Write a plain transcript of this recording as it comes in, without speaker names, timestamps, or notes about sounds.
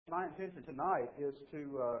my intention tonight is to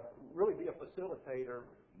really be a facilitator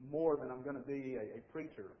more than I'm going to be a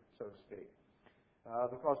preacher, so to speak.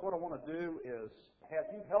 Because what I want to do is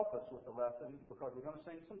have you help us with the lesson, because we're going to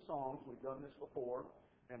sing some songs. We've done this before,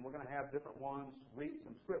 and we're going to have different ones read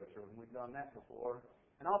some scripture, and we've done that before.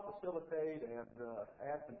 And I'll facilitate and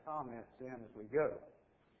add some comments in as we go.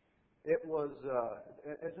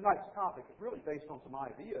 Tonight's topic is really based on some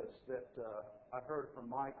ideas that I heard from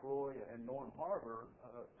Mike Roy and Norm Harbour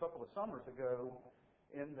a couple of summers ago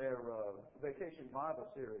in their Vacation Bible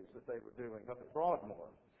series that they were doing up at Broadmoor.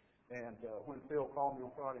 And when Phil called me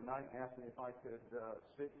on Friday night and asked me if I could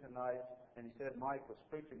speak tonight, and he said Mike was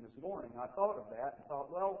preaching this morning, I thought of that and thought,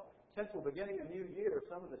 well, since we're beginning a new year,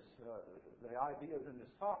 some of the ideas in this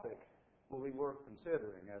topic will be worth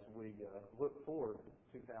considering as we look forward to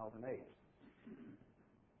 2008.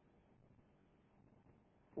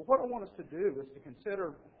 Well, what I want us to do is to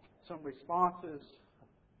consider some responses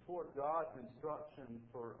toward God's instruction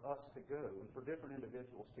for us to go and for different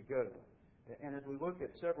individuals to go. And as we look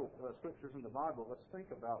at several scriptures in the Bible, let's think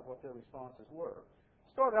about what their responses were.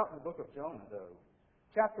 Start out in the book of Jonah, though.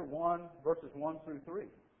 Chapter 1, verses 1 through 3.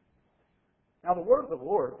 Now the word of the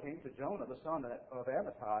Lord came to Jonah, the son of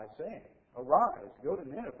Amittai, saying, Arise, go to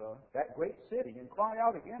Nineveh, that great city, and cry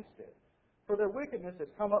out against it, for their wickedness has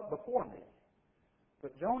come up before me.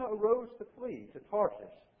 But Jonah arose to flee to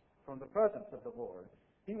Tarshish from the presence of the Lord.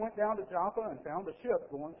 He went down to Joppa and found a ship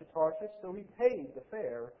going to Tarshish, so he paid the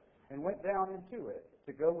fare and went down into it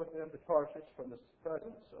to go with them to Tarshish from the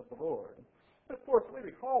presence of the Lord. But of course, we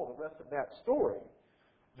recall the rest of that story.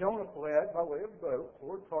 Jonah fled by way of boat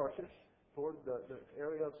toward Tarshish, toward the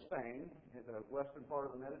area of Spain, in the western part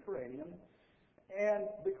of the Mediterranean. And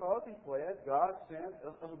because he fled, God sent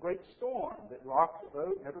a great storm that rocked the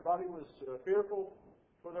boat, and everybody was fearful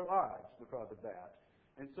for their lives because of that.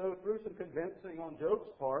 And so through some convincing on Job's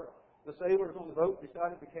part, the sailors on the boat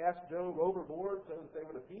decided to cast Job overboard so that they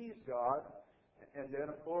would appease God. And then,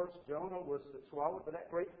 of course, Jonah was swallowed by that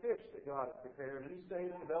great fish that God had prepared. And he stayed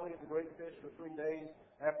in the belly of the great fish for 3 days,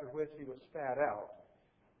 after which he was spat out.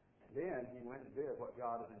 And then he went and did what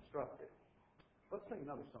God had instructed. Let's sing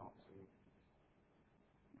another song, Steve.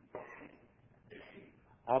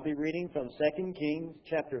 I'll be reading from 2 Kings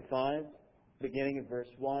chapter 5, beginning at verse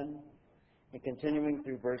 1 and continuing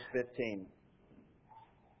through verse 15.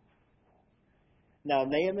 Now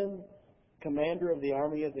Naaman, commander of the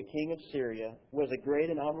army of the king of Syria, was a great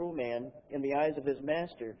and honorable man in the eyes of his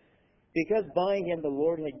master, because by him the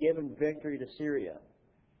Lord had given victory to Syria.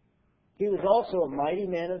 He was also a mighty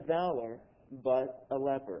man of valor, but a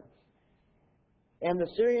leper. And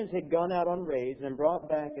the Syrians had gone out on raids and brought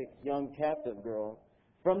back a young captive girl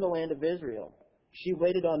from the land of Israel. She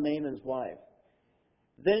waited on Naaman's wife.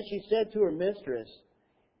 Then she said to her mistress,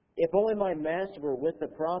 If only my master were with the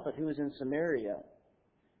prophet who is in Samaria,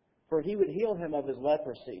 for he would heal him of his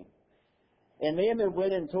leprosy. And Naaman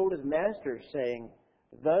went and told his master, saying,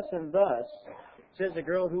 Thus and thus says a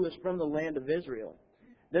girl who is from the land of Israel.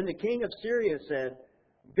 Then the king of Syria said,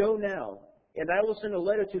 Go now, and I will send a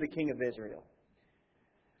letter to the king of Israel.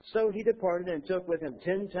 So he departed and took with him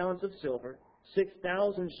 10 talents of silver,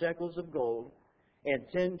 6,000 shekels of gold, and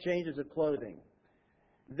 10 changes of clothing.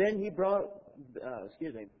 Then he brought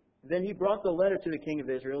the letter to the king of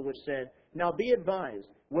Israel, which said, Now be advised,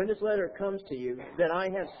 when this letter comes to you, that I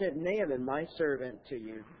have sent Naaman my servant to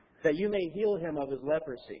you, that you may heal him of his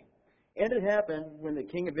leprosy. And it happened, when the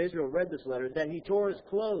king of Israel read this letter, that he tore his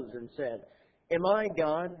clothes and said, Am I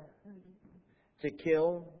God to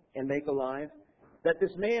kill and make alive? That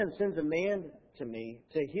this man sends a man to me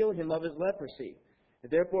to heal him of his leprosy.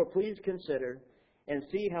 Therefore please consider and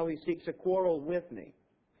see how he seeks a quarrel with me.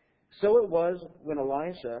 So it was, when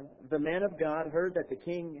Elisha, the man of God, heard that the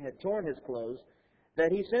king had torn his clothes,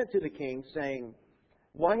 that he sent to the king, saying,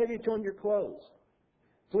 Why have you torn your clothes?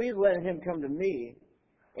 Please let him come to me,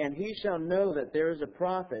 and he shall know that there is a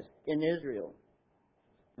prophet in Israel.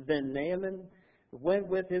 Then Naaman went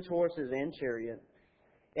with his horses and chariot,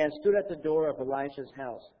 and stood at the door of Elisha's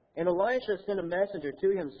house. And Elisha sent a messenger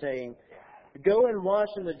to him, saying, Go and wash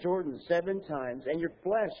in the Jordan 7 times, and your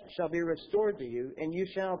flesh shall be restored to you, and you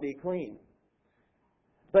shall be clean.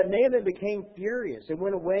 But Naaman became furious and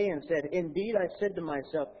went away and said, Indeed, I said to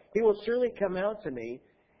myself, He will surely come out to me,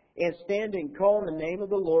 and standing call on the name of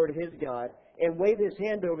the Lord his God, and wave his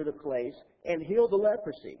hand over the place, and heal the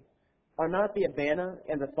leprosy. Are not the Abana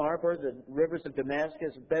and the Pharpar, the rivers of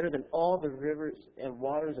Damascus, better than all the rivers and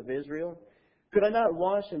waters of Israel? Could I not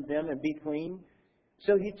wash in them and be clean?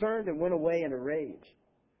 So he turned and went away in a rage.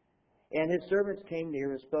 And his servants came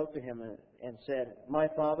near and spoke to him and said, My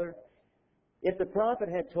father, if the prophet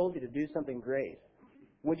had told you to do something great,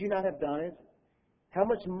 would you not have done it? How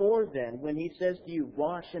much more then when he says to you,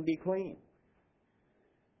 wash and be clean?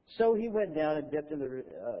 So he went down and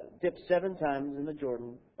dipped 7 times in the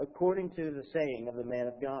Jordan, according to the saying of the man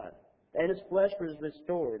of God. And his flesh was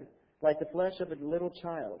restored, like the flesh of a little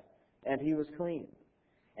child, and he was clean.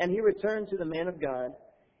 And he returned to the man of God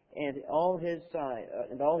and all his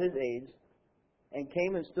aides, and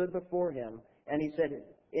came and stood before him. And he said,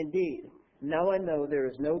 indeed, now I know there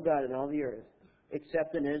is no God in all the earth,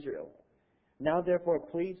 except in Israel. Now therefore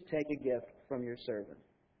please take a gift from your servant.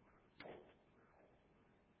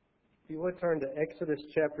 If you would turn to Exodus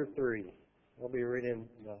chapter 3. I'll be reading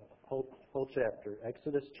the whole chapter.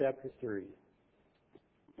 Exodus chapter 3.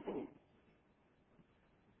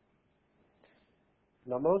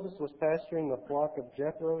 Now Moses was pasturing the flock of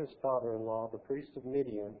Jethro, his father-in-law, the priest of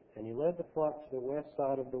Midian, and he led the flock to the west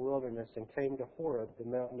side of the wilderness and came to Horeb, the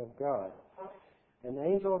mountain of God. And the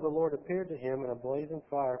angel of the Lord appeared to him in a blazing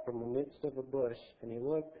fire from the midst of a bush, and he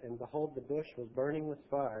looked, and behold, the bush was burning with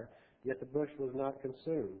fire, yet the bush was not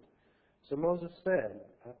consumed. So Moses said,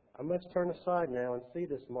 I must turn aside now and see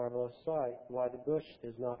this marvelous sight, why the bush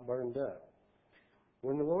is not burned up.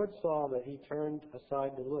 When the Lord saw that he turned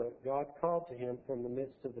aside to look, God called to him from the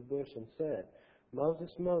midst of the bush and said,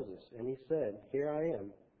 Moses, Moses. And he said, Here I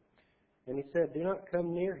am. And he said, Do not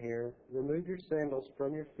come near here. Remove your sandals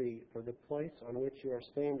from your feet, for the place on which you are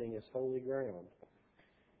standing is holy ground.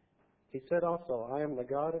 He said also, I am the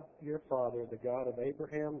God of your father, the God of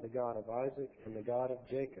Abraham, the God of Isaac, and the God of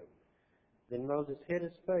Jacob. Then Moses hid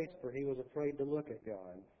his face, for he was afraid to look at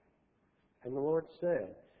God. And the Lord said,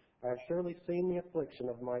 I have surely seen the affliction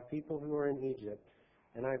of my people who are in Egypt,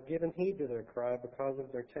 and I have given heed to their cry because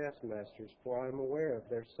of their taskmasters, for I am aware of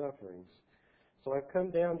their sufferings. So I have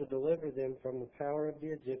come down to deliver them from the power of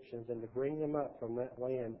the Egyptians, and to bring them up from that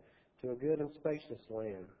land to a good and spacious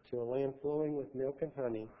land, to a land flowing with milk and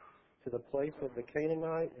honey, to the place of the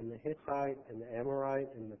Canaanite, and the Hittite, and the Amorite,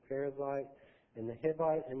 and the Perizzite, and the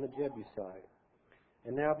Hivite, and the Jebusite.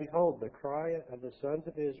 And now behold, the cry of the sons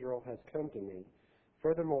of Israel has come to me.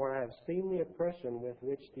 Furthermore, I have seen the oppression with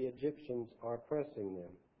which the Egyptians are oppressing them.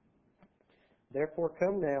 Therefore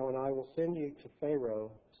come now, and I will send you to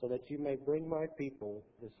Pharaoh, so that you may bring my people,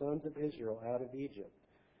 the sons of Israel, out of Egypt.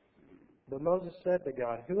 But Moses said to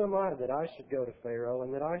God, Who am I that I should go to Pharaoh,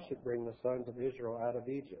 and that I should bring the sons of Israel out of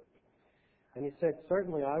Egypt? And he said,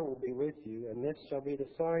 Certainly I will be with you, and this shall be the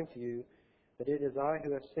sign to you that it is I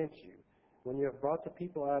who have sent you. When you have brought the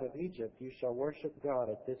people out of Egypt, you shall worship God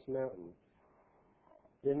at this mountain.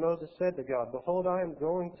 Then Moses said to God, Behold, I am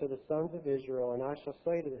going to the sons of Israel, and I shall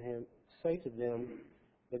say to them,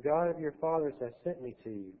 The God of your fathers has sent me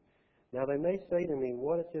to you. Now they may say to me,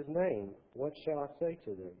 What is his name? What shall I say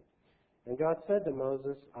to them? And God said to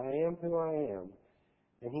Moses, I am who I am.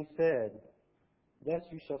 And he said, Thus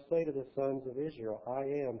you shall say to the sons of Israel, I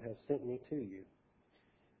am has sent me to you.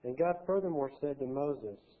 And God furthermore said to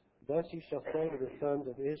Moses, Thus you shall say to the sons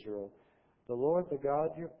of Israel, The Lord, the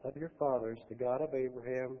God of your fathers, the God of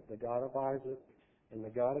Abraham, the God of Isaac, and the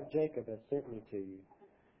God of Jacob has sent me to you.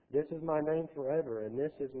 This is my name forever, and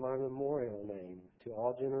this is my memorial name to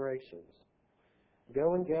all generations.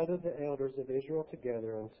 Go and gather the elders of Israel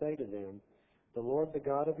together and say to them, The Lord, the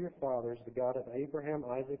God of your fathers, the God of Abraham,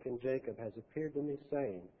 Isaac, and Jacob, has appeared to me,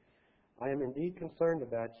 saying, I am indeed concerned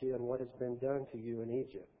about you and what has been done to you in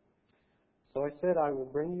Egypt. So I said, I will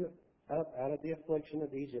bring you up out of the affliction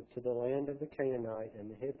of Egypt to the land of the Canaanite,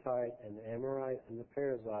 and the Hittite, and the Amorite, and the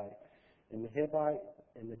Perizzite, and the Hivite,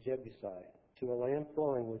 and the Jebusite, to a land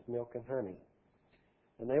flowing with milk and honey.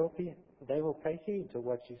 And they will pay heed to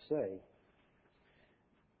what you say.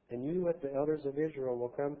 And you with the elders of Israel will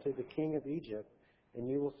come to the king of Egypt, and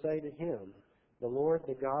you will say to him, The Lord,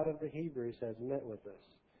 the God of the Hebrews, has met with us.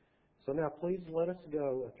 So now please let us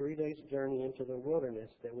go a 3 days' journey into the wilderness,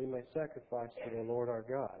 that we may sacrifice to the Lord our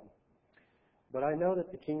God. But I know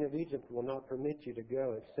that the king of Egypt will not permit you to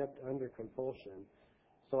go except under compulsion.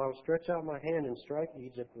 So I will stretch out my hand and strike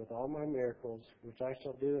Egypt with all my miracles, which I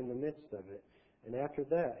shall do in the midst of it. And after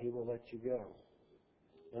that he will let you go.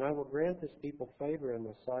 And I will grant this people favor in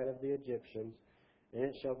the sight of the Egyptians, and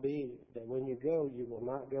it shall be that when you go, you will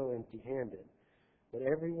not go empty-handed. But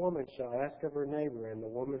every woman shall ask of her neighbor and the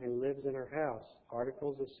woman who lives in her house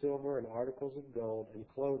articles of silver and articles of gold and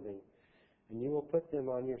clothing, and you will put them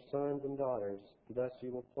on your sons and daughters. Thus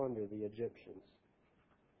you will plunder the Egyptians.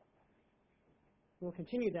 We'll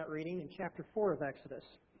continue that reading in chapter 4 of Exodus.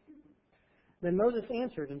 Then Moses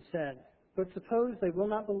answered and said, But suppose they will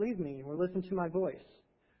not believe me or listen to my voice.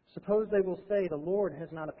 Suppose they will say, The Lord has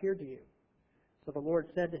not appeared to you. So the Lord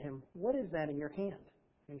said to him, What is that in your hand?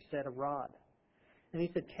 And he said, A rod. And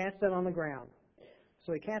he said, Cast that on the ground.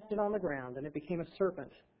 So he cast it on the ground, and it became a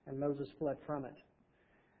serpent, and Moses fled from it.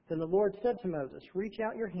 Then the Lord said to Moses, "Reach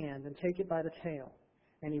out your hand and take it by the tail."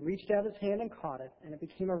 And he reached out his hand and caught it, and it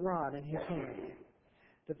became a rod in his hand,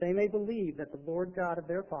 that they may believe that the Lord God of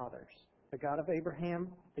their fathers, the God of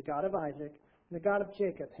Abraham, the God of Isaac, and the God of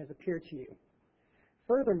Jacob, has appeared to you.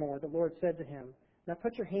 Furthermore, the Lord said to him, "Now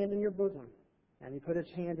put your hand in your bosom." And he put his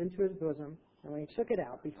hand into his bosom, and when he took it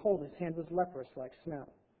out, behold, his hand was leprous like snow.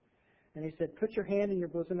 And he said, "Put your hand in your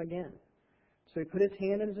bosom again." So he put his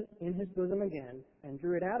hand in his bosom again, and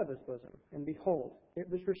drew it out of his bosom, and behold, it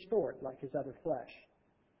was restored like his other flesh.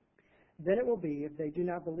 Then it will be, if they do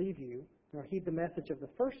not believe you, nor heed the message of the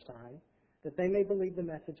first sign, that they may believe the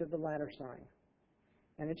message of the latter sign.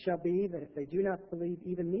 And it shall be that if they do not believe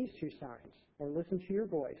even these two signs, or listen to your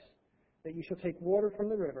voice, that you shall take water from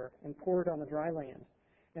the river and pour it on the dry land,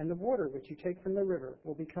 and the water which you take from the river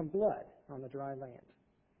will become blood on the dry land.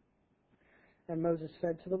 And Moses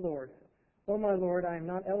said to the Lord, "O my Lord, I am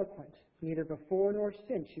not eloquent, neither before nor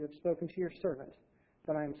since you have spoken to your servant,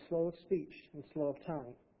 but I am slow of speech and slow of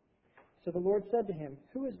tongue." So the Lord said to him,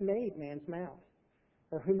 "Who has made man's mouth?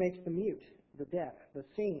 Or who makes the mute, the deaf, the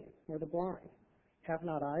seeing, or the blind? Have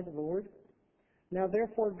not I the Lord? Now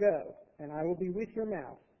therefore go, and I will be with your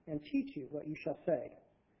mouth, and teach you what you shall say."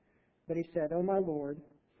 But he said, "O my Lord,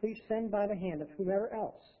 please send by the hand of whomever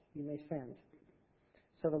else you may send."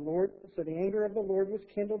 So the anger of the Lord was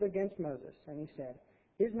kindled against Moses, and he said,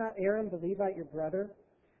 "Is not Aaron the Levite your brother?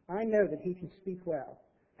 I know that he can speak well.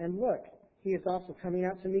 And look, he is also coming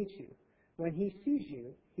out to meet you. When he sees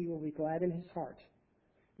you, he will be glad in his heart.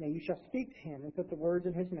 Now you shall speak to him and put the words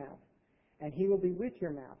in his mouth, and he will be with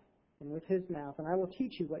your mouth and with his mouth, and I will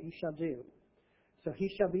teach you what you shall do. So he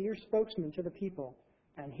shall be your spokesman to the people,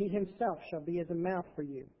 and he himself shall be as a mouth for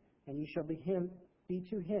you, and you shall be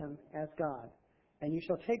to him as God. And you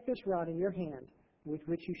shall take this rod in your hand, with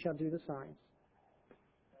which you shall do the signs."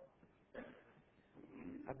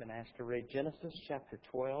 I've been asked to read Genesis chapter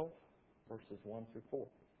 12, verses 1 through 4.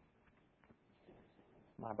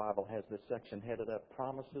 My Bible has this section headed up,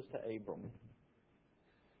 Promises to Abram.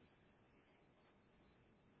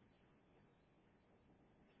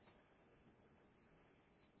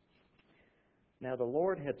 Now the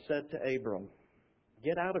Lord had said to Abram,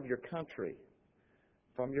 "Get out of your country,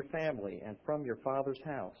 from your family, and from your father's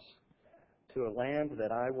house, to a land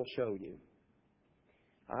that I will show you.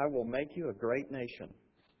 I will make you a great nation.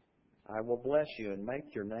 I will bless you and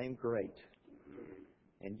make your name great,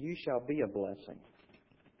 and you shall be a blessing.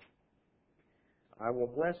 I will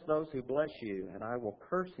bless those who bless you, and I will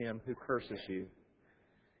curse him who curses you.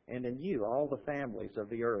 And in you all the families of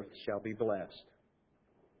the earth shall be blessed."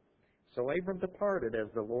 So Abram departed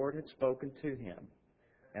as the Lord had spoken to him,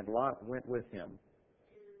 and Lot went with him.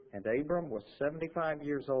 And Abram was 75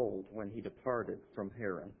 years old when he departed from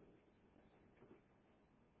Haran.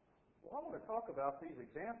 Well, I want to talk about these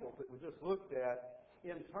examples that we just looked at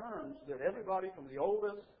in terms that everybody from the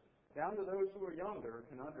oldest down to those who are younger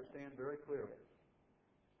can understand very clearly.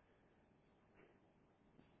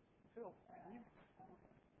 Phil, can you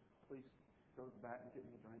please go back and get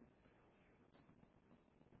me a drink?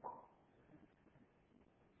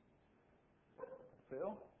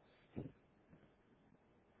 Phil?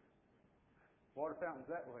 Water fountain's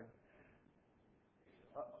that way.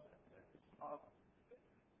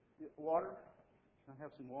 Water? Can I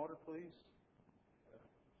have some water, please?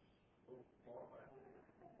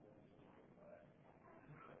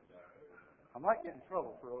 I might get in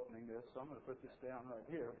trouble for opening this, so I'm going to put this down right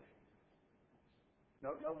here.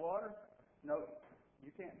 No water? No,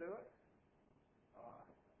 you can't do it?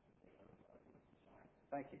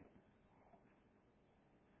 Thank you.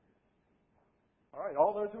 All right,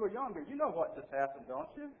 all those who are younger, you know what just happened, don't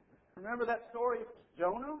you? Remember that story of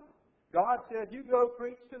Jonah? God said, "You go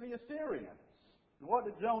preach to the Assyrians." And what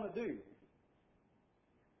did Jonah do?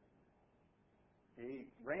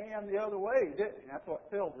 He ran the other way, didn't he? That's what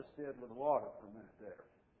Phil just did with the water for a minute there.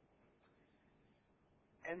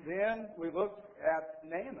 And then we looked at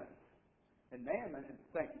Naaman. And Naaman, and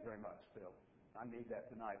thank you very much, Phil. I need that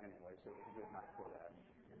tonight anyway, so it was a good night for that.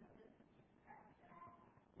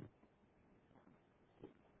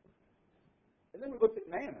 And then we looked at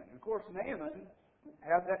Naaman. And of course, Naaman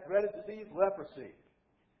had that dreaded disease, leprosy.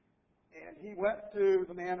 And he went to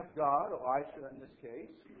the man of God, Elisha in this case,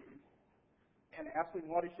 and asked him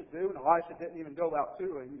what he should do. And Elisha didn't even go out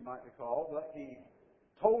to him, you might recall, but he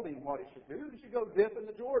told him what he should do. He should go dip in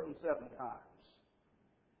the Jordan 7 times.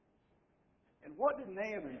 And what did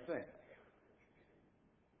Naaman think?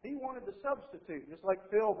 He wanted the substitute, just like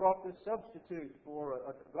Phil brought this substitute for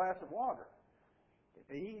a glass of water.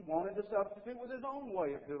 he wanted to substitute with his own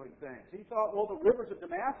way of doing things. He thought, well, the rivers of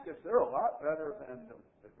Damascus, they're a lot better than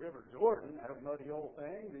the River Jordan, that muddy old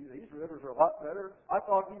thing. These rivers are a lot better. I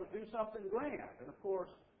thought he would do something grand. And of course,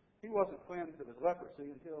 he wasn't cleansed of his leprosy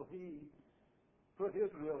until he put his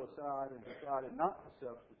will aside and decided not to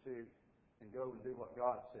substitute and go and do what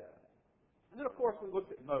God said. And then, of course, we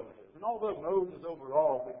looked at Moses. And although Moses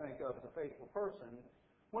overall we think of as a faithful person,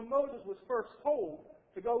 when Moses was first told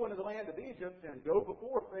to go into the land of Egypt and go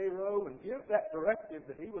before Pharaoh and give that directive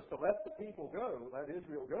that he was to let the people go, let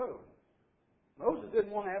Israel go, Moses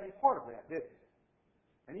didn't want to have any part of that, did he?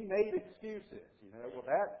 And he made excuses. Well,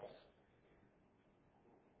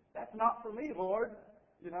 that's not for me, Lord.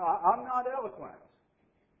 I'm not eloquent.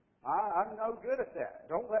 I'm no good at that.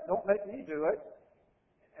 Don't make me do it.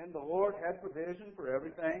 And the Lord had provision for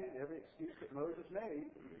everything, every excuse that Moses made.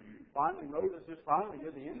 Finally, Moses just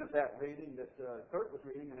near the end of that reading that Kurt was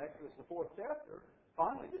reading in Exodus, the 4th chapter,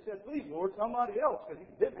 finally just said, please, Lord, somebody else, because he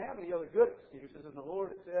didn't have any other good excuses. And the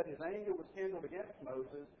Lord had said his anger was kindled against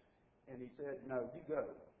Moses, and he said, no, you go.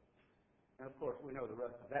 And, of course, we know the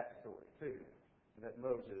rest of that story, too, that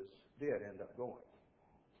Moses did end up going.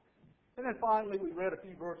 And then finally, we read a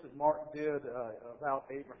few verses Mark did about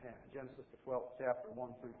Abraham, Genesis the 12th chapter,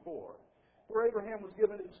 1 through 4, where Abraham was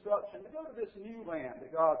given instruction to go to this new land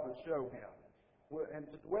that God would show him and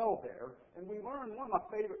to dwell there. And we learned one of my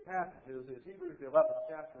favorite passages is Hebrews the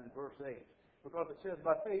 11th chapter and verse 8, because it says,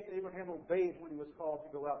 by faith Abraham obeyed when he was called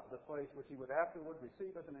to go out to the place which he would afterward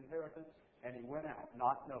receive as an inheritance, and he went out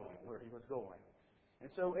not knowing where he was going.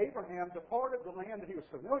 And so Abraham departed the land that he was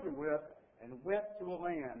familiar with and went to a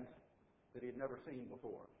land that he had never seen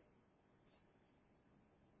before.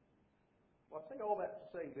 Well, I say all that to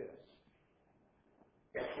say this.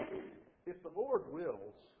 If the Lord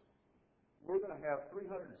wills, we're going to have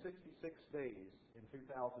 366 days in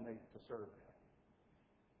 2008 to serve Him.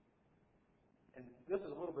 And this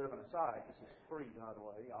is a little bit of an aside. This is free, by the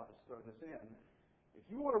way. I'll just throw this in. If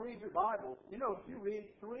you want to read your Bible, if you read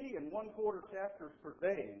 3 1/4 chapters per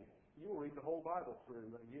day, you will read the whole Bible through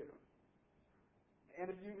in a year. And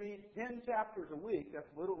if you read 10 chapters a week, that's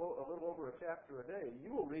a little over a chapter a day,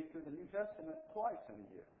 you will read through the New Testament twice in a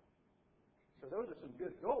year. So those are some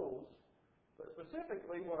good goals. But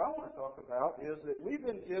specifically, what I want to talk about is that we've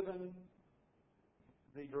been given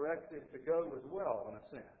the directive to go as well, in a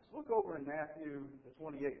sense. Look over in Matthew, the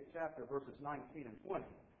 28th chapter, verses 19 and 20,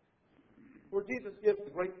 where Jesus gives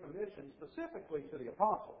the Great Commission specifically to the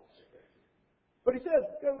apostles. But he says,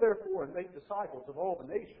 go therefore and make disciples of all the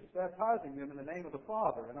nations, baptizing them in the name of the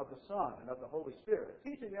Father and of the Son and of the Holy Spirit,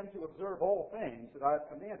 teaching them to observe all things that I have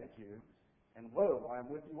commanded you. And lo, I am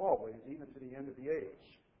with you always, even to the end of the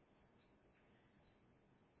age.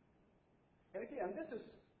 And again, this is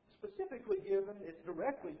specifically given, it's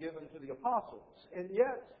directly given to the apostles. And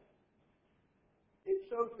yet, it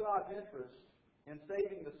shows God's interest in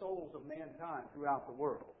saving the souls of mankind throughout the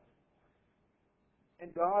world.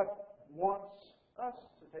 And God wants us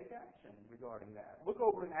to take action regarding that. Look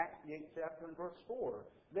over in Acts the 8th chapter and verse 4.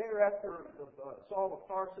 There, after Saul of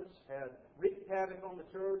Tarsus had wreaked havoc on the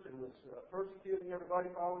church and was persecuting everybody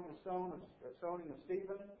following the stoning of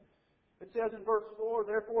Stephen, it says in verse 4,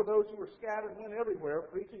 therefore those who were scattered went everywhere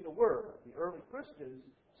preaching the word. The early Christians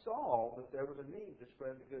saw that there was a need to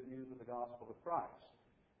spread the good news of the gospel of Christ.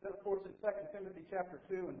 Then, of course, in 2 Timothy chapter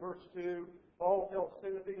 2 and verse 2, Paul tells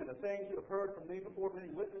Timothy, and the things you have heard from me before many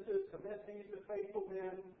witnesses, commit these to faithful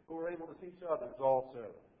men who are able to teach others also.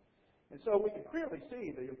 And so we can clearly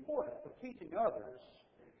see the importance of teaching others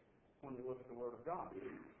when we look at the Word of God.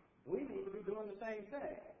 We need to be doing the same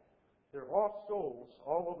thing. There are lost souls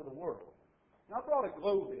all over the world. And I brought a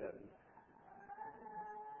globe in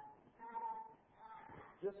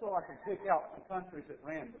just so I can pick out some countries at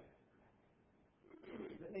random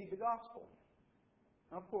that need the gospel.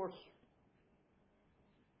 Now, of course,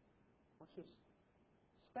 what's this?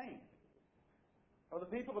 Spain. Are the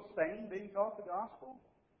people of Spain being taught the gospel?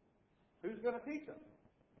 Who's going to teach them?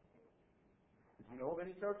 Do you know of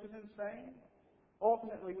any churches in Spain?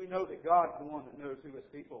 Ultimately, we know that God's the one that knows who His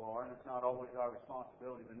people are, and it's not always our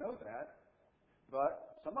responsibility to know that.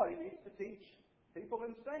 But somebody needs to teach people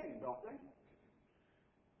in Spain, don't they?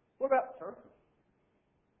 What about Turkey?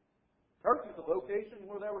 Turkey is a location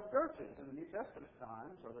where there were churches in the New Testament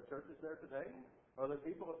times. Are there churches there today? Are there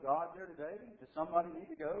people of God there today? Does somebody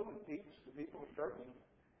need to go and teach the people of Turkey?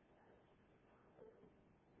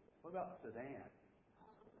 What about Sudan?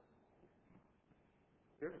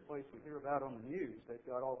 Here's a place we hear about on the news. They've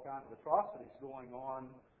got all kinds of atrocities going on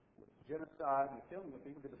with genocide and killing of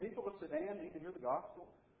people. Do the people of Sudan need to hear the gospel?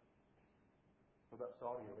 What about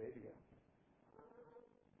Saudi Arabia?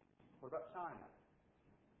 What about China?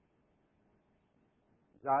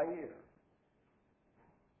 Zaire.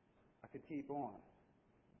 I could keep on.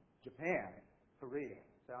 Japan, Korea,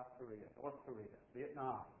 South Korea, North Korea,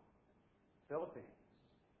 Vietnam, Philippines.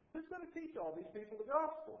 Who's going to teach all these people the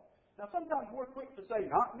gospel? Now, sometimes we're quick to say,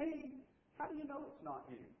 not me. How do you know it's not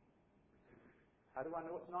you? How do I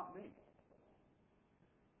know it's not me?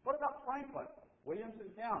 What about Franklin, Williamson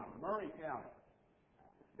County, Murray County,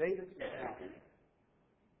 Davidson County?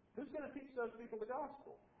 Who's going to teach those people the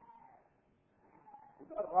gospel? We've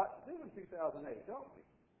got a lot to do in 2008, don't we?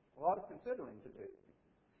 A lot of considering to do.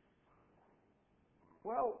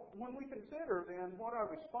 Well, when we consider then what our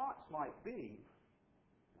response might be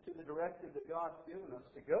to the directive that God's given us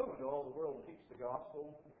to go into all the world and teach the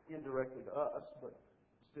gospel, indirectly to us, but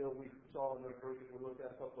still we saw in the verse we looked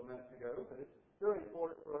at a couple of minutes ago that it's very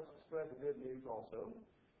important for us to spread the good news also.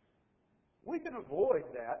 We can avoid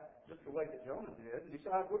that just the way that Jonah did and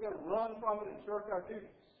decide we're going to run from it and shirk our duties.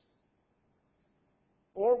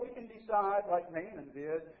 Or we can decide, like Naaman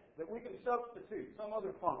did, that we can substitute some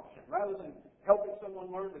other function. Rather than helping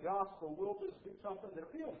someone learn the gospel, we'll just do something that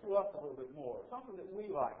appeals to us a little bit more, something that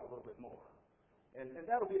we like a little bit more. And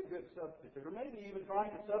that'll be a good substitute. Or maybe even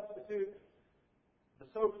trying to substitute the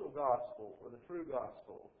social gospel or the true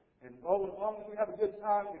gospel. And as long as we have a good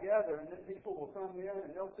time together, and then people will come in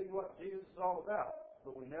and they'll see what Jesus is all about.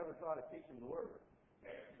 But we never try to teach them the Word.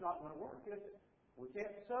 It's not going to work, is it? We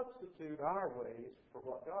can't substitute our ways for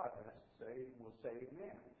what God has to say will save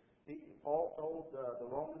men. Paul told the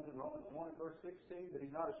Romans in Romans 1 and verse 16 that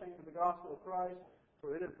he's not ashamed of the gospel of Christ,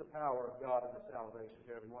 for it is the power of God unto salvation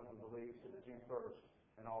to everyone who believes, to the Jew first,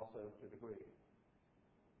 and also to the Greek.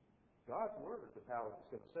 God's Word is the power that's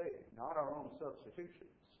going to save, not our own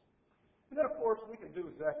substitutions. And then, of course, we can do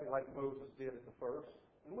exactly like Moses did at the first,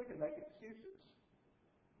 and we can make excuses.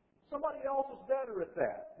 Somebody else is better at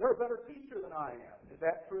that. They're a better teacher than I am. Is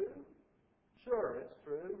that true? Sure, it's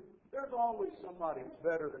true. There's always somebody who's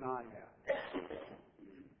better than I am.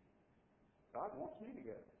 God wants me to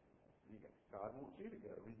go. God wants you to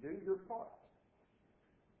go and do your part.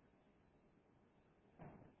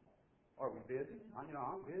 Are we busy?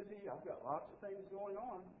 I'm busy. I've got lots of things going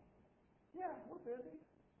on. Yeah, we're busy.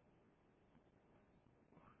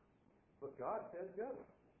 But God says go.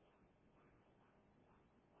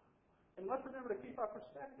 And let's remember to keep our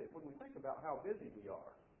perspective when we think about how busy we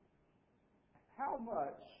are. How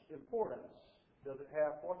much importance does it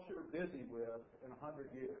have what you're busy with in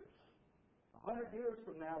 100 years? 100 years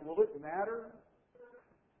from now, will it matter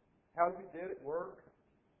how you did at work,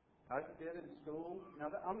 how you did in school?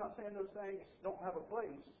 Now, I'm not saying those things don't have a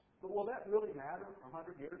place, but will that really matter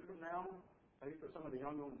 100 years from now? Maybe for some of the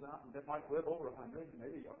younger ones out that might live over 100,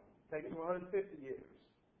 maybe take it to 150 years.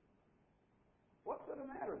 What's going to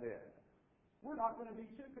matter then? We're not going to be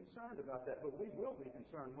too concerned about that, but we will be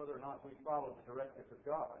concerned whether or not we follow the directives of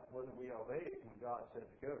God, whether we obey when God said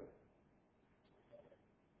to go.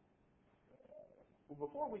 Well,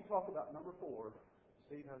 before we talk about number 4,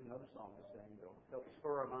 Steve has another song to sing that will help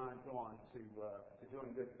spur our minds on to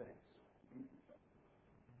doing good things.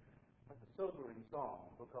 That's a sobering song,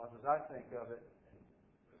 because as I think of it,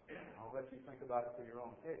 I'll let you think about it for your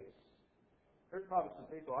own case. There's probably some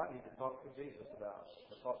people I need to talk to Jesus about,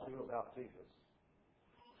 or talk to about Jesus.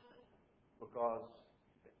 Because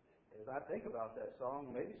as I think about that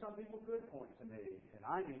song, maybe some people could point to me, and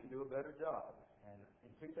I need to do a better job. And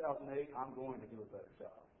in 2008, I'm going to do a better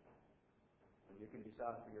job. And you can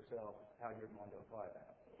decide for yourself how you're going to apply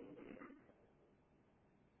that.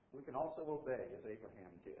 We can also obey as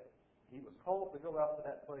Abraham did. He was called to go out to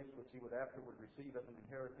that place which he would afterward receive as an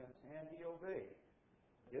inheritance, and he obeyed.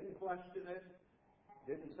 Didn't question it.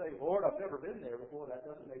 Didn't say, Lord, I've never been there before. That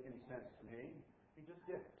doesn't make any sense to me. He just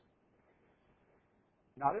did it.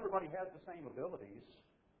 Not everybody has the same abilities,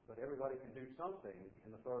 but everybody can do something in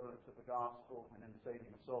the furtherance of the gospel and in the saving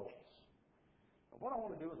of souls. And what I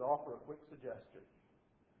want to do is offer a quick suggestion.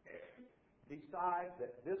 Decide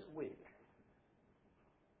that this week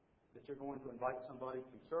that you're going to invite somebody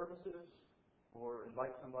to services or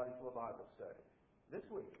invite somebody to a Bible study. This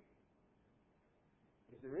week.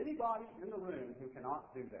 Is there anybody in the room who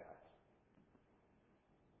cannot do that?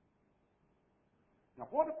 Now,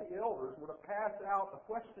 what if the elders were to pass out a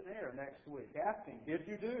questionnaire next week asking, did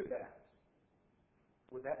you do that?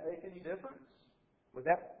 Would that make any difference? Would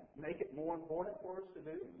that make it more important for us to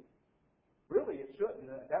do? Really, it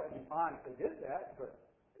shouldn't. That would be fine if they did that, but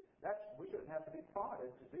we shouldn't have to be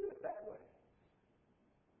prodded to do it that way.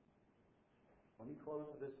 Let me close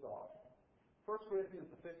with this thought. 1 Corinthians,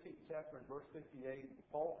 the 15th chapter, and verse 58,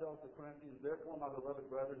 Paul tells the Corinthians, therefore, my beloved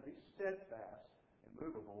brethren, be steadfast and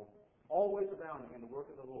immovable, always abounding in the work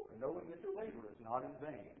of the Lord, knowing that your labor is not in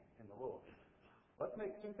vain in the Lord. Let's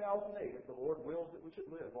make 2008, if the Lord wills that we should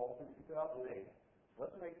live all through 2008,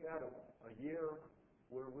 let's make that a year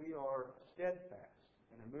where we are steadfast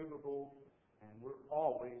and immovable, and we're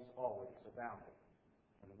always, always abounding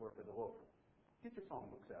in the work of the Lord. Get your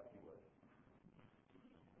songbooks out, if you would.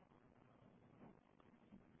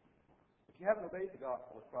 If you haven't obeyed the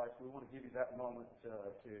gospel of Christ, we want to give you that moment to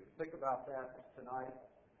think about that tonight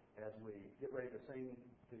as we get ready to sing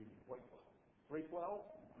the 312,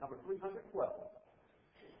 number 312.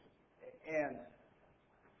 And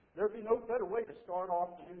there'd be no better way to start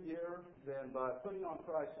off the new year than by putting on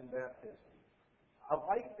Christ in baptism. I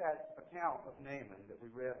like that account of Naaman that we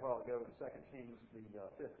read a while ago in 2 Kings, the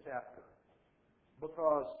 5th chapter,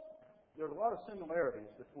 because there's a lot of similarities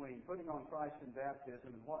between putting on Christ in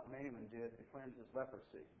baptism and what Naaman did to cleanse his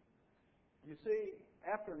leprosy. You see,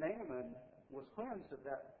 after Naaman was cleansed of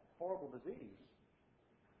that horrible disease,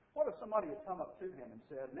 what if somebody had come up to him and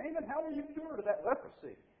said, Naaman, how were you cured of that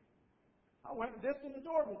leprosy? I went and dipped in the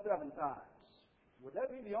Jordan 7 times. Would that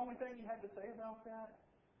be the only thing you had to say about that?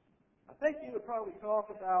 I think you would probably talk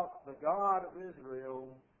about the God of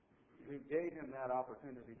Israel who gave him that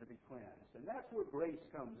opportunity to be cleansed. And that's where grace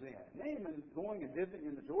comes in. Naaman going and dipping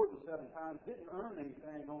in the Jordan 7 times didn't earn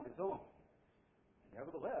anything on his own.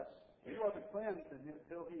 Nevertheless, he wasn't cleansed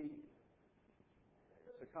until he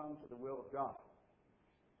succumbed to the will of God.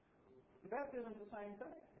 Baptism is the same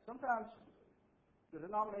thing. Sometimes the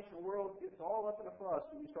denominational world gets all up in a fuss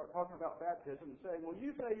when you start talking about baptism and saying, well,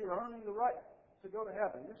 you say you're earning the right to go to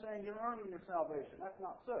heaven. You're saying you're earning your salvation. That's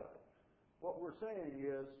not so. What we're saying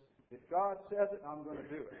is, if God says it, I'm going to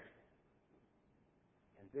do it.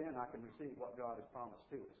 And then I can receive what God has promised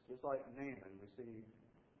to us. Just like Naaman received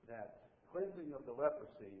that cleansing of the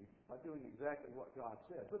leprosy by doing exactly what God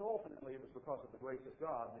said. But ultimately, it was because of the grace of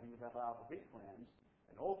God that he was allowed to be cleansed.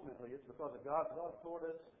 And ultimately, it's because of God's love toward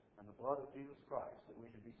us and the blood of Jesus Christ that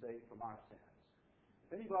we should be saved from our sins.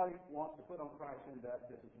 If anybody wants to put on Christ in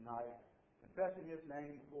baptism tonight, confessing His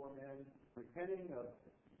name before men, repenting of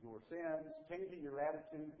your sins, changing your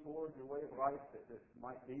attitude toward your way of life that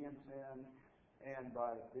might be in sin, and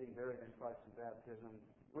by being buried in Christ in baptism,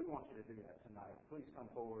 we want you to do that tonight. Please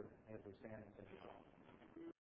come forward as we stand and sing the song.